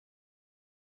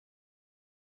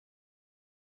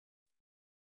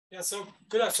Yeah, so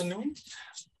good afternoon.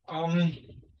 I'm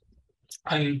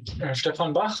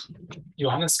Stephan Bach,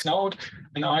 Johannes Knaut,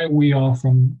 and we are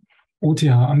from OTH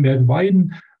Amberg-Weiden.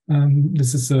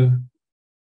 This is a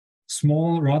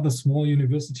rather small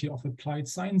university of applied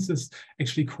sciences,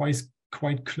 actually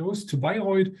quite close to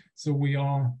Bayreuth. So we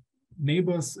are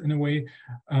neighbors in a way,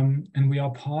 and we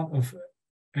are part of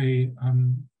a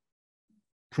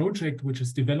project which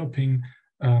is developing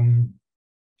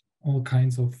all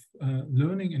kinds of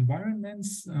learning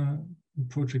environments. The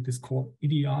project is called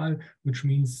IDEAL, which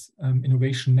means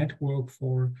Innovation Network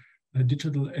for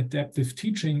Digital Adaptive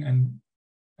Teaching, and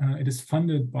it is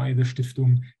funded by the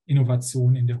Stiftung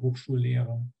Innovation in der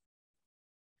Hochschullehre.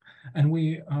 And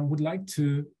we would like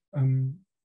to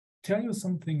tell you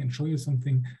something and show you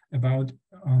something about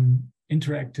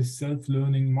interactive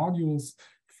self-learning modules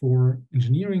for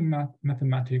engineering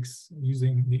mathematics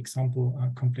using the example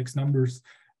complex numbers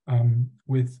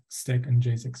with STACK and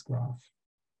JSXGraph.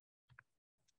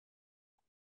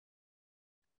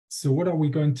 So what are we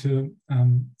going to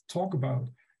talk about?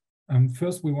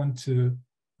 First, we want to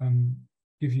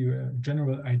give you a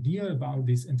general idea about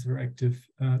these interactive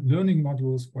learning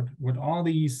modules. What are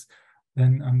these?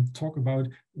 Then talk about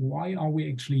why are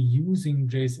we actually using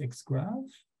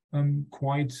JSXGraph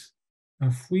quite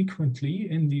frequently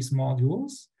in these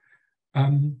modules.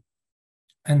 And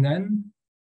then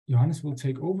Johannes will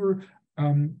take over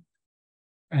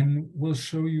and will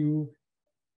show you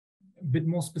a bit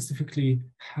more specifically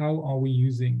how are we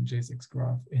using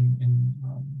JSXGraph in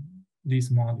these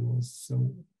modules.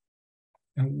 So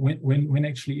when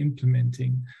actually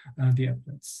implementing the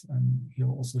applets. And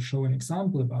he'll also show an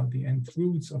example about the nth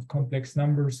roots of complex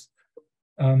numbers.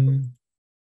 And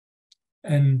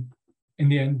in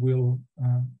the end, we'll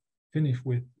finish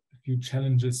with a few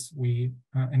challenges we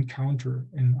encounter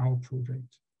in our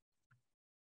project.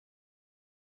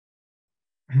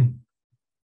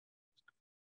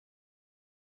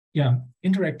 Yeah,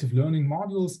 interactive learning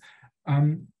modules.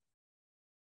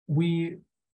 We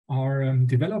are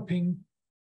developing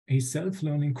a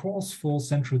self-learning course for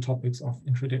central topics of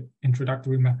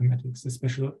introductory mathematics,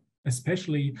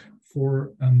 especially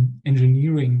for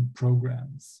engineering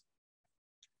programs.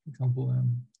 For example,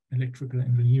 electrical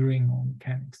engineering or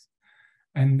mechanics.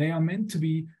 And they are meant to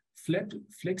be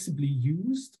flexibly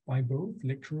used by both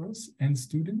lecturers and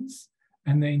students.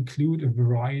 And they include a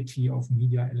variety of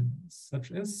media elements,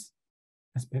 such as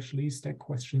especially stack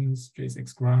questions,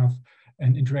 JSXGraph,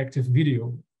 and interactive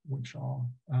video, which are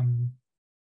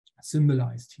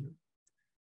symbolized here.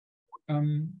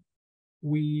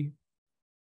 We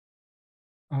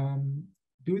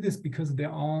do this because there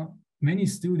are many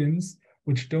students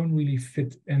which don't really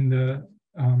fit in the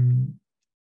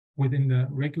within the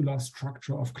regular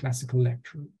structure of classical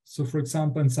lecture. So for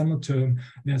example, in summer term,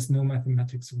 there's no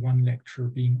Mathematics 1 lecture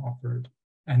being offered,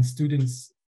 and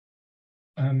students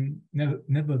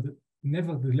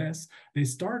nevertheless, they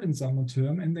start in summer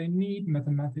term and they need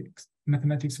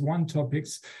Mathematics 1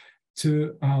 topics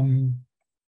to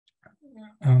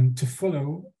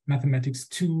follow Mathematics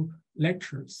 2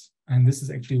 lectures. And this is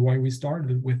actually why we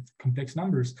started with complex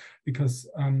numbers, because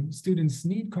students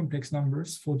need complex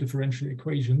numbers for differential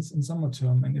equations in summer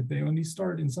term. And if they only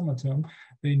start in summer term,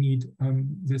 they need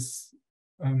this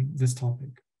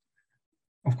topic.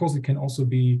 Of course, it can also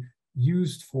be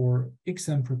used for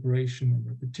exam preparation and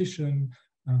repetition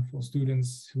for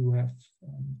students who have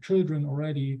children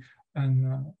already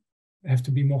and have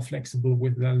to be more flexible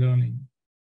with their learning.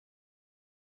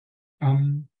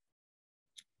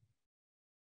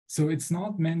 So it's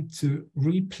not meant to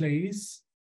replace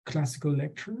classical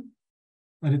lecture,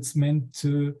 but it's meant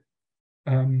to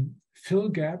fill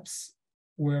gaps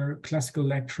where classical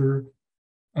lecture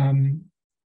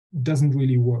doesn't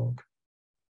really work.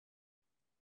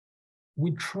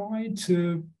 We try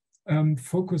to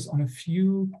focus on a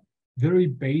few very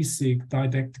basic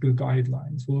didactical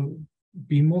guidelines. We'll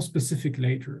be more specific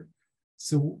later.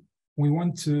 So we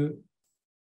want to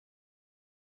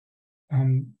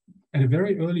at a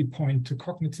very early point to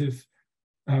cognitively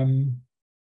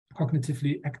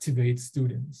activate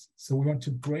students. So we want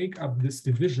to break up this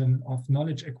division of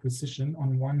knowledge acquisition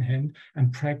on one hand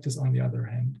and practice on the other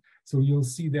hand. So you'll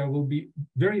see there will be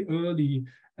very early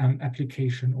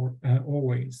application or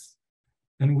always.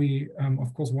 Then we,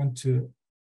 of course, want to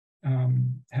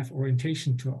have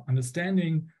orientation to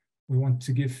understanding. We want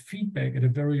to give feedback at a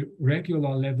very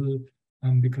regular level,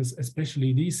 because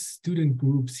especially these student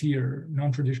groups here,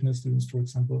 non-traditional students, for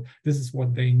example, this is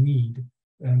what they need.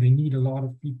 They need a lot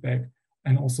of feedback.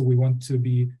 And also we want to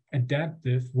be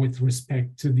adaptive with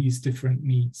respect to these different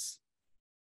needs.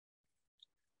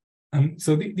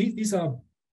 So these are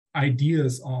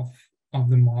ideas of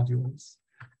the modules.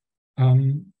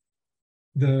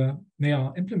 They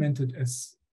are implemented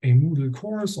as a Moodle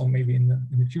course, or maybe in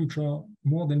the future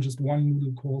more than just one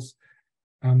Moodle course.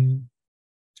 I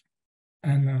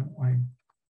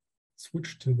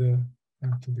switch to the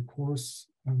course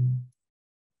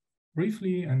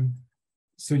briefly, and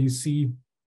so you see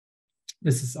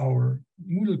this is our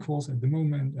Moodle course at the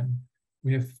moment, and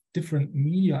we have different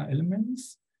media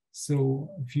elements. So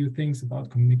a few things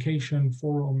about communication,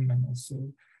 forum, and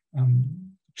also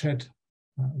chat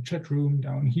room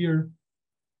down here.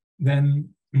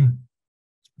 Then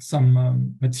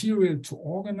some material to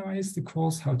organize the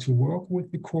course, how to work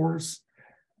with the course.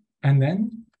 And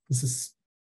then this is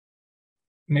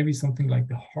maybe something like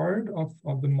the heart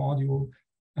of the module,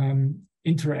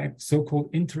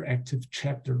 so-called interactive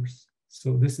chapters.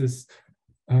 So this is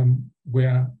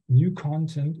where new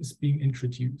content is being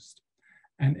introduced.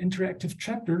 And interactive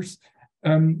chapters,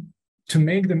 to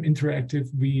make them interactive,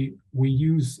 we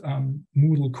use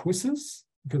Moodle quizzes,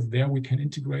 because there we can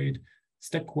integrate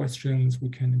STACK questions, we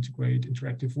can integrate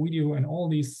interactive video and all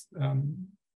these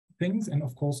things, and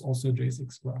of course also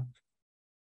JSXGraph.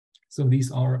 So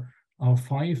these are our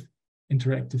 5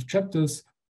 interactive chapters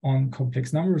on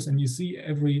complex numbers, and you see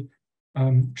every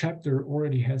chapter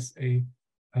already has a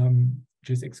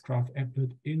JSXGraph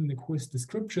applet in the quiz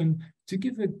description to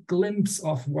give a glimpse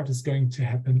of what is going to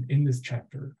happen in this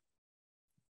chapter.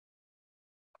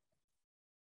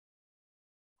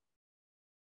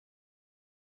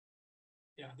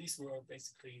 Yeah, these were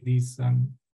basically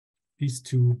these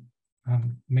 2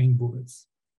 main bullets.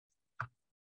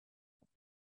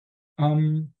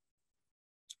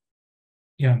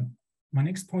 Yeah, my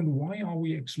next point, why are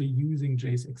we actually using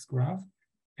JSXGraph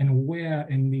and where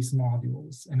in these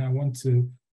modules? And I want to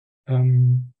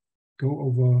go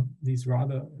over these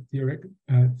rather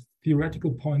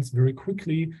theoretical points very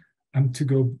quickly to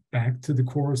go back to the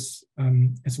course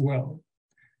as well.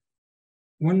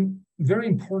 One very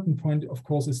important point, of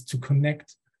course, is to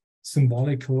connect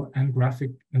symbolic and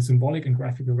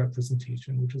graphical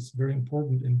representation, which is very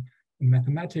important in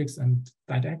mathematics and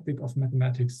didactic of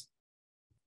mathematics.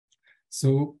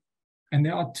 So, and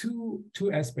there are two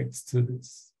aspects to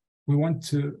this. We want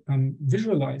to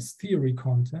visualize theory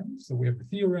content. So we have a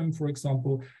theorem, for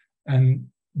example, and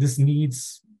this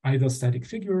needs either static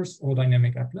figures or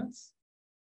dynamic applets.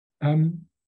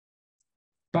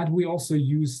 But we also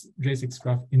use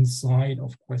JSXGraph inside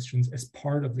of questions as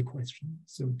part of the question.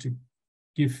 So to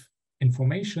give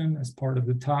information as part of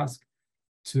the task,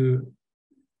 to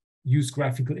use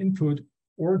graphical input,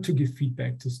 or to give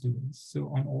feedback to students. So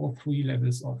on all 3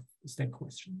 levels of STACK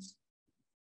questions.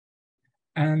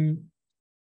 And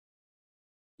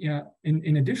yeah,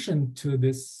 in addition to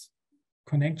this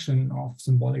connection of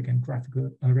symbolic and graphical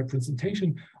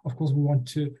representation, of course, we want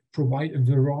to provide a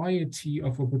variety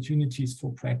of opportunities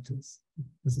for practice.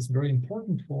 This is very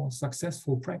important for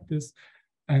successful practice.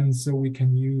 And so we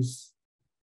can use,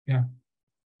 yeah,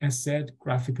 as said,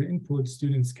 graphical input.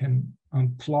 Students can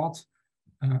plot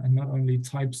and not only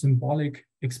type symbolic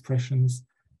expressions.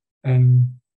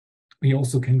 We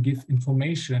also can give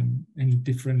information in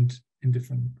different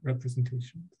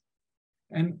representations.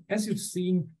 And as you've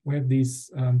seen, we have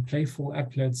these playful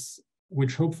applets,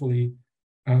 which hopefully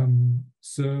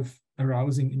serve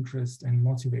arousing interest and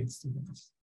motivate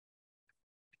students.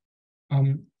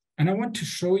 And I want to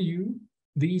show you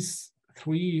these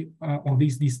 3 or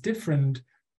these different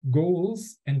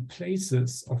goals and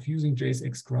places of using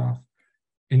JSXGraph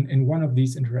in one of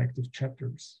these interactive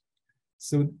chapters.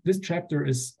 So this chapter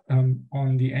is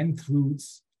on the nth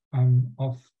roots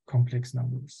of complex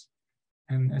numbers.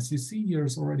 And as you see,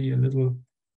 here's already a little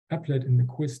applet in the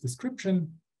quiz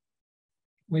description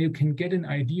where you can get an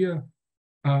idea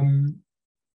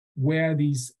where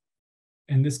these,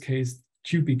 in this case,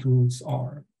 cubic roots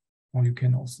are. Or you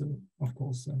can also, of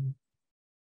course,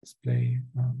 display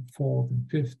 4th and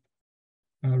 5th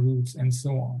roots and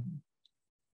so on.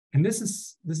 And this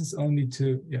is only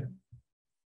to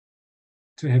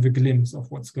have a glimpse of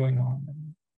what's going on.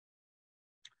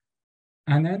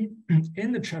 And then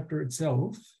in the chapter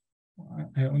itself,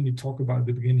 I only talk about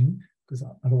the beginning because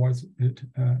otherwise it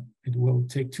will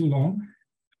take too long.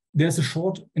 There's a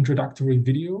short introductory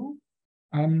video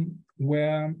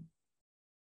where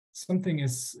something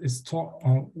is taught,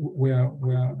 where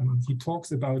he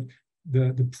talks about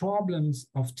the problems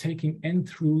of taking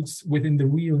nth roots within the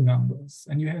real numbers,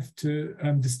 and you have to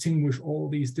distinguish all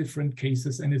these different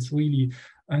cases, and it's really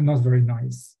not very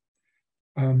nice.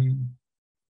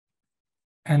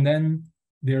 And then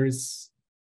there is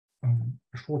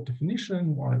a short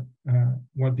definition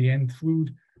what the nth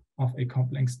root of a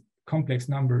complex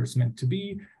number is meant to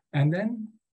be, and then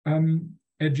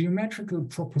a geometrical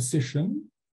proposition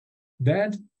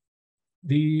that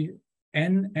the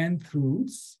nth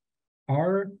roots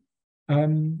are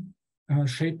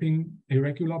shaping a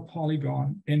regular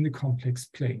polygon in the complex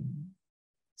plane.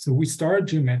 So we start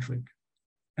geometric,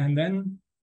 and then,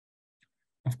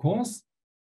 of course,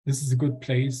 this is a good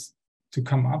place to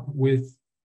come up with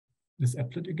this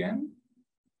applet again,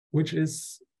 which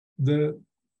is the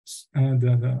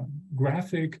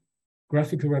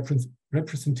graphical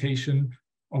representation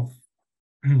of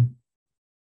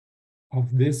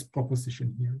this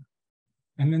proposition here.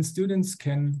 And then students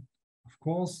can, of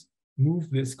course, move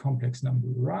this complex number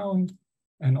around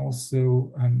and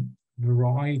also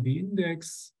vary the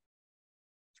index.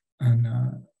 And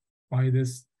by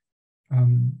this,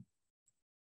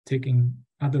 taking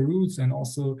other roots, and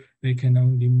also they can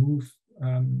only move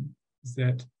z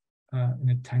in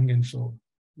a tangential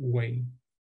way,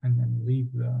 and then leave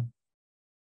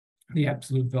the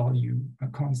absolute value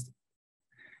constant.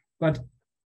 But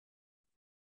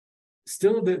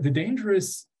still, the danger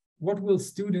is, what will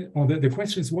the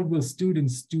question is, what will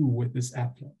students do with this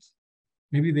applet?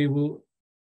 Maybe they will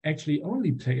actually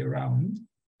only play around,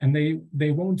 and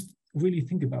they won't really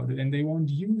think about it, and they won't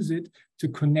use it to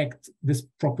connect this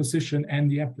proposition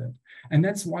and the applet. And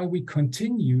that's why we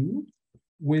continue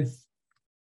with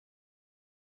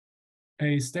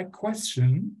a stack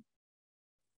question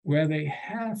where they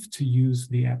have to use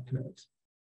the applet.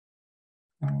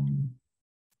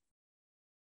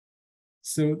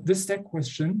 So this stack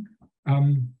question,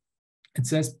 it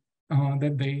says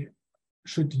that they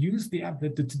should use the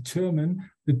applet to determine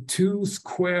the 2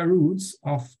 square roots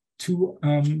of 2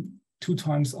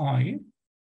 times I.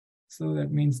 So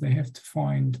that means they have to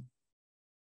find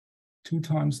 2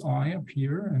 times I up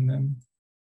here, and then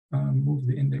move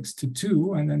the index to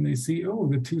 2, and then they see, oh,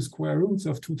 the 2 square roots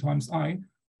of 2 times I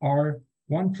are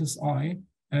 1 plus I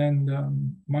and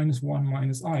 -1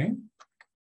 minus I.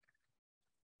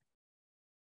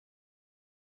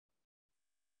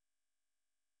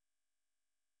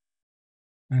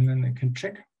 And then they can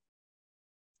check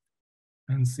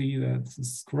and see that this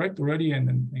is correct already, and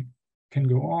then they can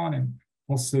go on and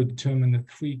also determine the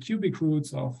 3 cubic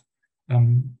roots of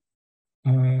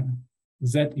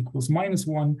z equals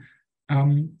 -1.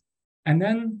 And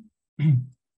then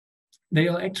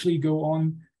they'll actually go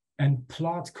on and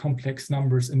plot complex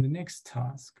numbers in the next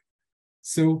task.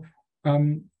 So,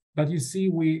 but you see,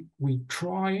 we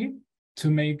try to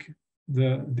make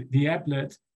the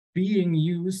applet being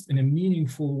used in a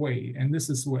meaningful way. And this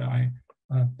is where I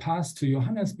pass to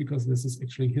Johannes, because this is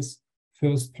actually his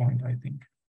first point, I think.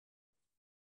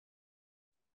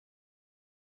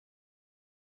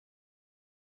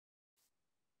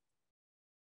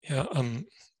 Yeah,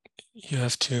 you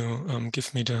have to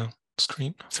give me the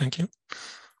screen. Thank you.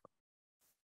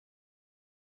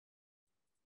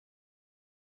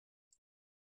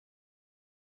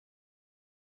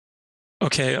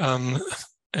 Okay,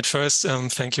 at first,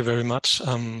 thank you very much,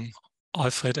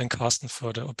 Alfred and Carsten,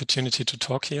 for the opportunity to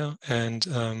talk here. And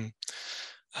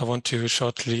I want to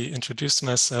shortly introduce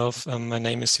myself. My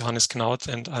name is Johannes Knaut,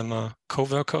 and I'm a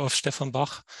co-worker of Stephan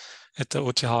Bach at the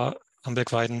OTH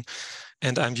Amberg-Weiden.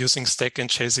 And I'm using STACK and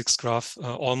JSXGraph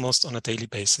almost on a daily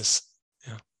basis.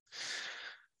 Yeah.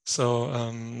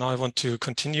 So now I want to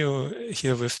continue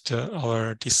here with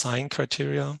our design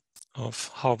criteria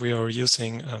of how we are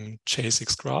using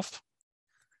JSXGraph.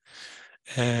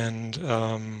 And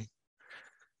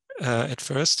at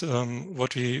first,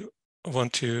 what we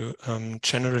want to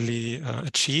generally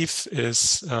achieve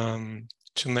is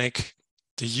to make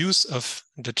the use of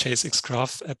the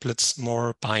JSXGraph applets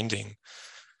more binding.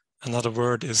 Another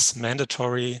word is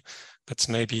mandatory, but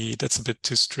maybe that's a bit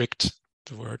too strict,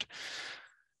 the word.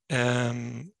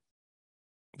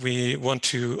 We want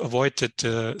to avoid that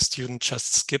the student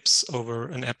just skips over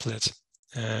an applet,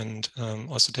 and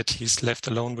also that he's left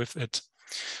alone with it.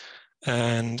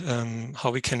 And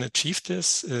how we can achieve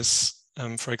this is,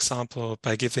 for example,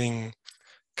 by giving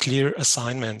clear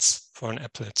assignments for an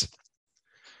applet.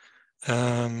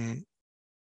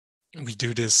 We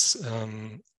do this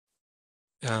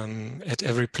at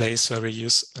every place where we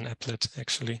use an applet,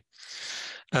 actually.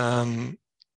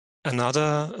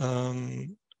 Another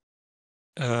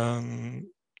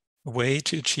way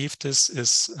to achieve this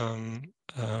is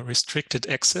restricted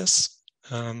access.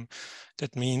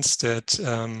 That means that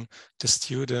the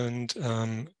student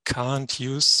can't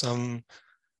use some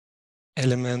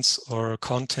elements or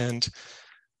content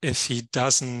if he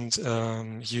doesn't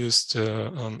use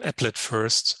the applet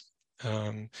first.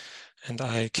 And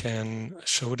I can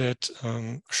show that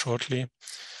shortly.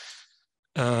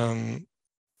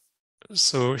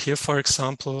 So here, for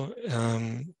example,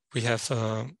 we have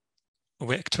a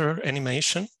vector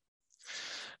animation,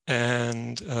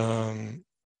 and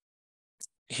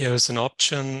here's an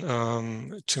option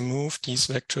to move these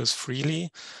vectors freely,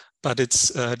 but it's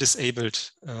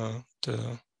disabled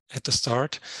at the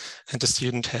start, and the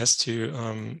student has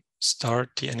to start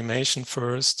the animation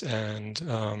first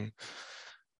and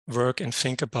work and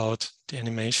think about the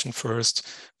animation first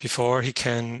before he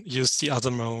can use the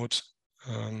other mode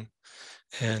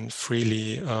and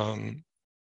freely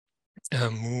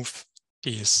move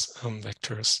these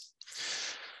vectors.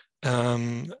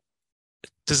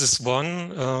 This is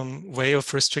one way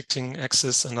of restricting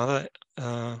access. Another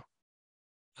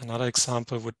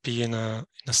example would be in a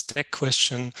stack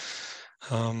question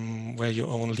where you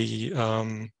only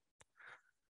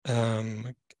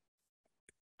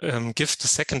give the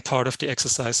second part of the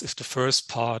exercise if the first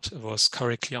part was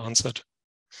correctly answered.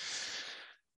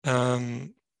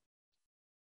 And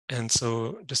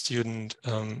so the student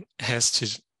has to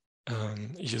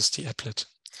use the applet.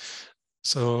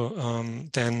 So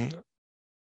then,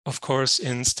 of course,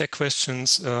 in stack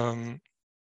questions,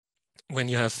 when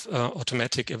you have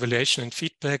automatic evaluation and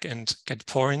feedback and get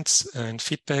points and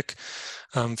feedback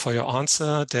for your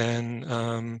answer,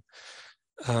 then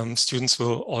students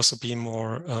will also be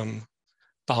more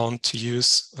bound to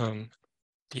use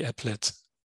the applet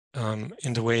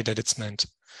in the way that it's meant.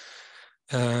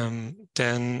 Then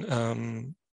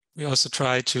we also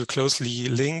try to closely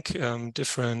link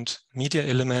different media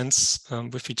elements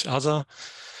with each other.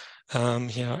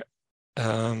 Here,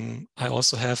 I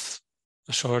also have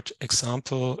a short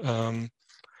example,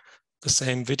 the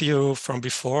same video from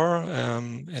before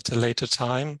at a later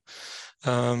time.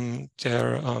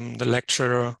 The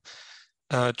lecturer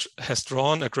has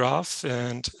drawn a graph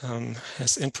and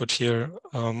has input here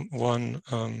one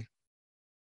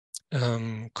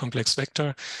complex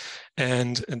vector,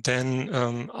 and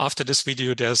then after this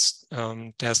video there's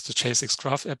the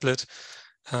JSXGraph applet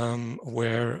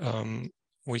where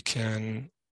we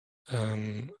can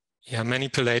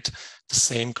manipulate the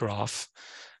same graph,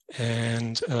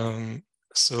 and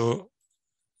so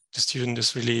the student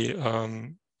is really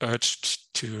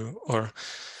urged to, or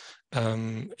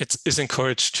is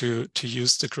encouraged to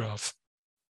use the graph.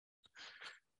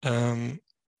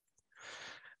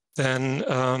 Then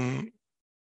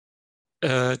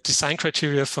design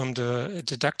criteria from the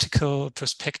didactical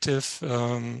perspective.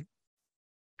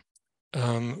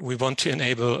 We want to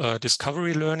enable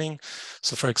discovery learning.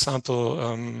 So for example,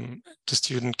 the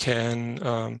student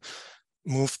can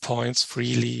move points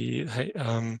freely.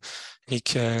 He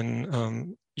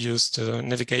can use the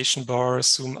navigation bar,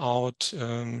 zoom out,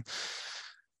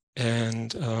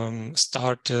 and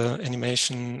start the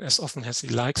animation as often as he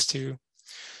likes to.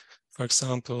 For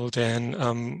example,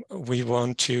 then we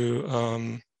want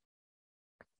to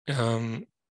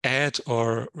add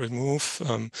or remove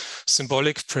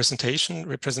symbolic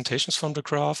representations from the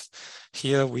graph.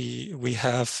 Here we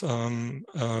have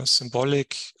a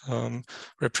symbolic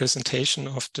representation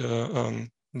of the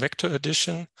vector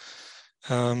addition,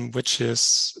 which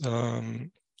is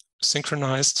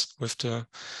synchronized with the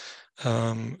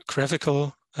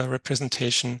graphical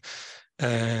representation,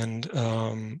 and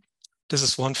this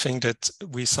is one thing that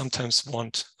we sometimes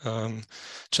want,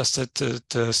 just that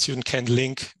the student can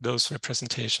link those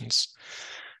representations.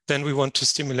 Then we want to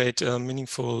stimulate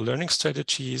meaningful learning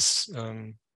strategies.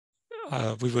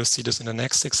 We will see this in the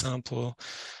next example.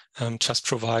 Just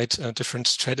provide different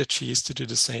strategies to do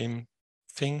the same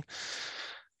thing.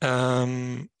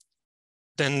 Then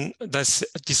there's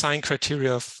design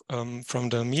criteria from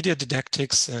the media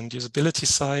didactics and usability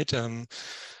side.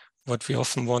 What we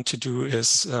often want to do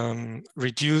is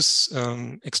reduce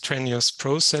extraneous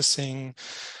processing.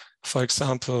 For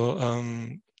example,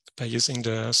 by using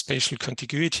the spatial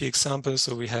contiguity example.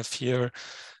 So we have here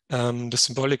the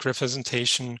symbolic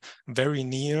representation very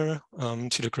near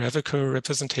to the graphical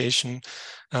representation.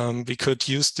 We could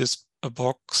use this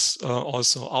box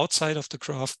also outside of the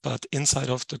graph, but inside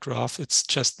of the graph, it's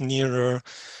just nearer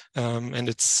and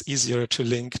it's easier to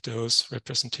link those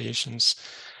representations.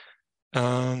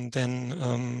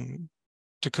 Then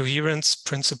the coherence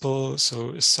principle,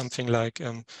 so is something like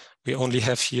we only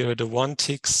have here the one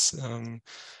ticks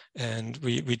and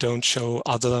we don't show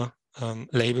other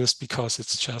labels because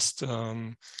it's just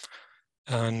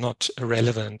not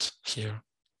relevant here.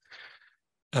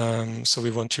 So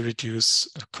we want to reduce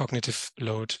cognitive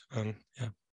load.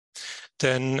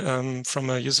 Then from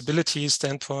a usability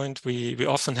standpoint, we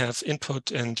often have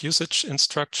input and usage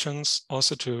instructions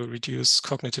also to reduce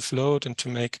cognitive load and to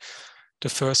make the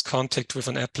first contact with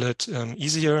an applet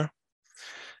easier.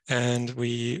 And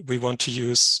we want to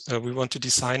use, we want to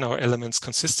design our elements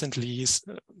consistently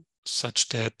such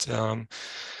that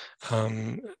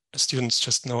students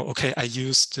just know, okay, I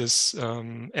used this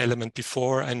element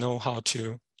before, I know how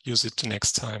to use it the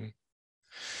next time.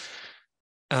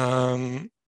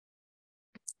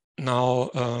 Now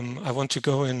I want to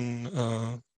go in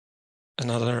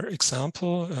another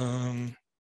example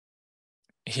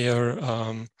here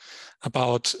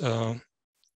about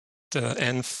the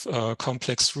nth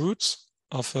complex roots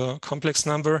of a complex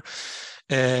number.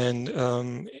 And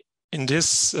in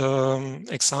this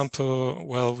example,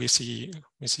 well, we see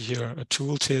here a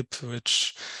tooltip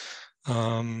which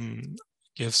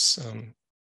gives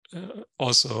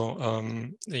also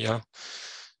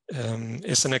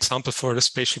is an example for the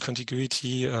spatial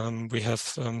contiguity. We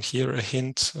have here a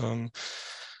hint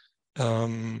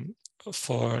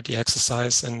for the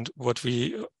exercise, and what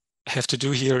we have to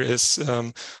do here is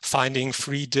finding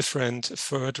 3 different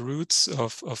third roots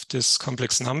of this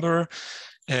complex number.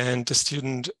 And the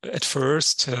student at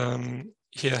first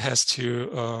here has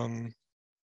to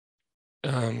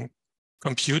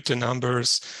compute the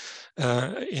numbers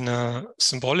in a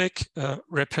symbolic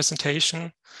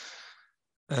representation.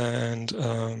 And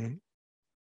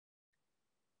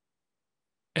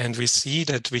we see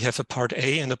that we have a part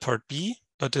A and a part B,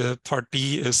 but the part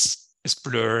B is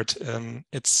blurred.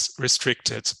 It's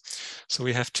restricted. So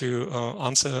we have to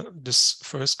answer this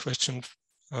first question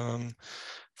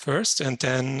first, and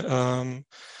then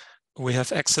we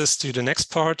have access to the next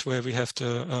part where we have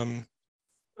the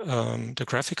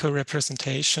graphical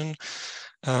representation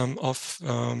of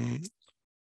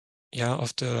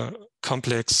the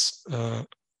complex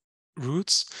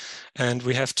roots, and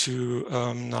we have to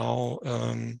now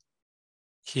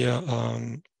here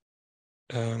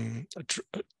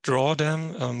draw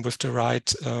them with the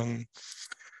right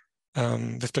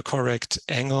with the correct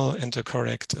angle and the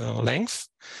correct length.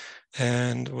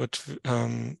 And what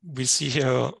we see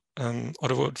here,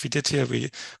 or what we did here, we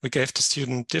gave the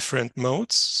student different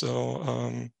modes.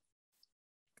 So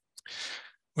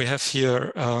we have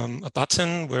here a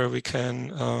button where we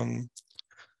can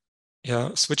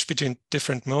switch between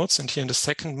different modes. And here in the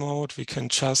second mode, we can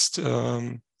just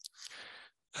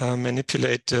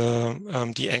manipulate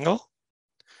the angle.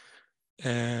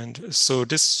 And so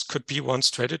this could be one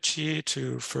strategy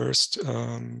to first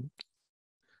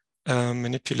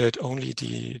manipulate only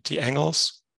the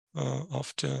angles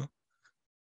of the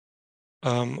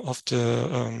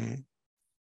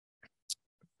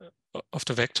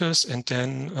vectors, and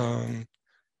then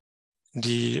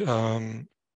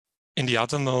in the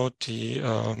other mode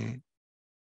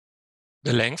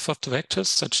the length of the vectors,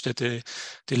 such that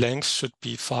the length should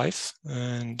be 5,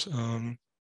 and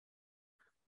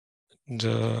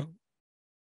the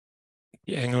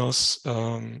angles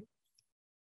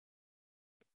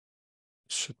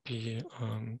should be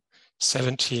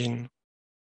 17,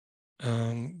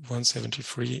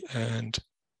 173, and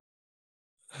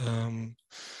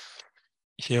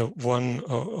here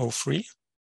 103.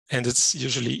 And it's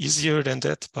usually easier than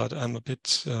that, but I'm a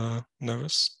bit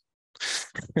nervous.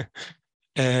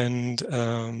 And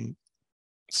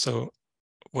so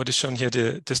what is shown here,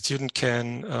 the student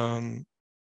can,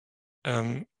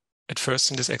 at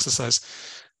first in this exercise,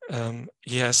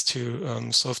 he has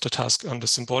to solve the task on the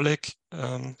symbolic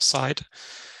side.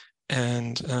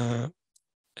 And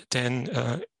then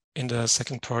in the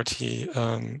second part, he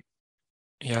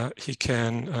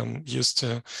can use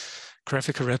the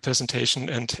graphical representation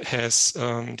and has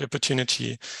the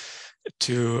opportunity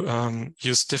to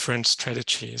use different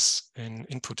strategies in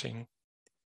inputting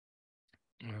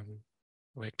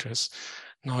vectors.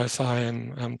 Now, if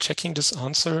I'm checking this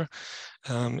answer,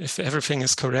 if everything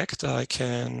is correct, I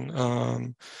can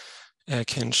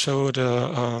show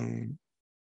the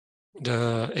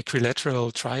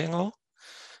equilateral triangle,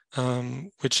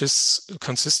 which is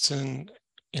consistent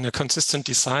in a consistent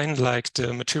design like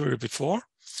the material before.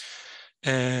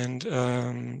 And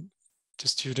the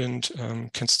student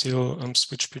can still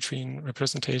switch between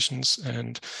representations,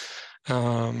 and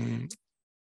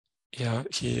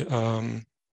he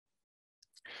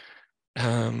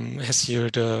has here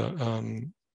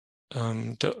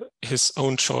his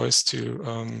own choice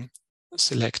to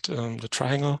select the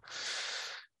triangle,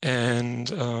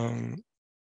 and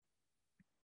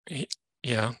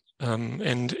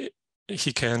and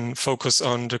he can focus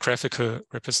on the graphical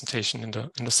representation in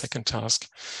the second task.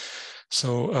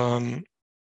 So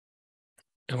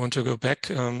I want to go back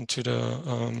to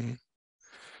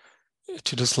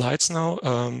the slides now.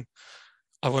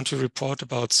 I want to report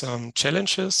about some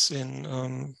challenges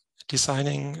in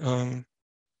designing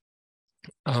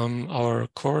our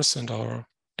course and our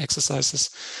exercises.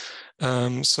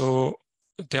 So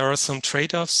there are some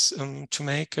trade-offs to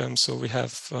make. So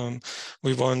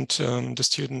we want the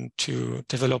student to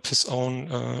develop his own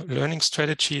learning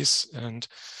strategies and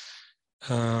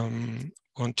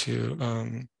want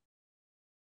to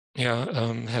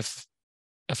have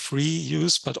a free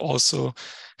use, but also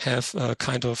have a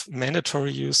kind of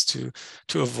mandatory use to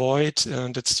avoid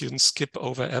that students skip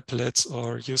over applets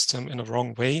or use them in a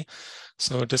wrong way.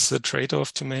 So this is a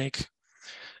trade-off to make.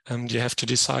 You have to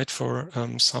decide for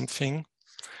something.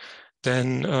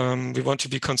 Then we want to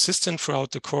be consistent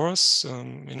throughout the course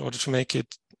in order to make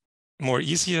it more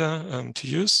easier to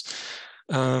use.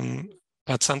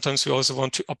 But sometimes we also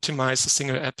want to optimize a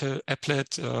single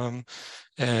applet,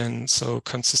 and so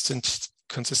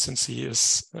consistency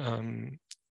is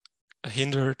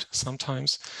hindered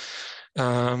sometimes.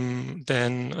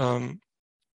 Then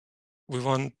we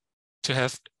want to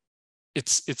have,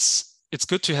 it's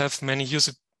good to have many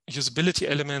usability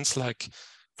elements, like,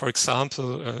 for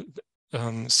example,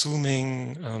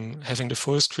 zooming, having the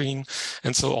full screen,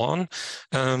 and so on.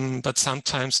 But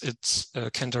sometimes it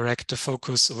can direct the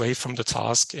focus away from the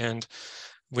task, and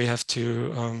we have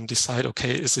to decide,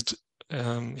 okay, is it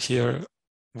here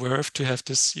worth to have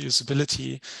this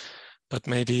usability? But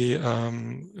maybe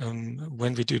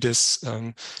when we do this,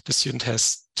 the student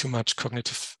has too much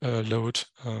cognitive load.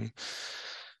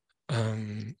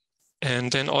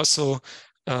 And then also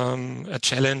a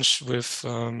challenge with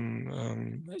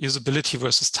usability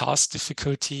versus task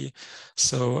difficulty.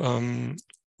 So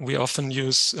we often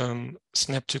use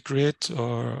snap to grid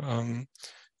or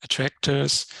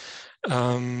attractors,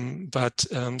 but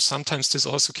sometimes this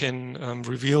also can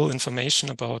reveal information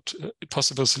about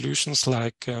possible solutions,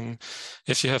 like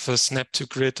if you have a snap to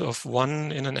grid of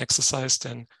 1 in an exercise,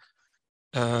 then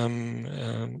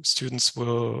students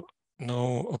will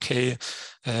know, okay,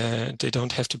 they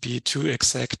don't have to be too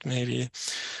exact maybe.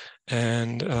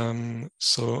 And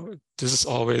so this is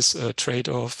always a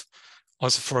trade-off.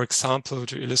 Also, for example,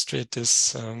 to illustrate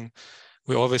this,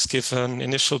 we always give an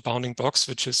initial bounding box,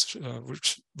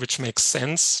 which makes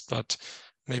sense, but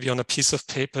maybe on a piece of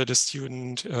paper, the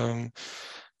student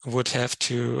would have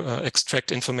to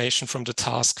extract information from the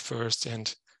task first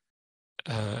and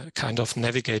kind of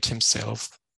navigate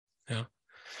himself. Yeah.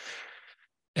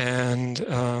 And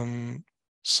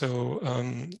so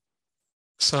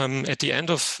I'm at the end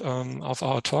of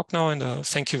our talk now, and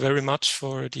thank you very much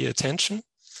for the attention,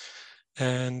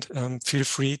 and feel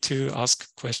free to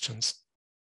ask questions.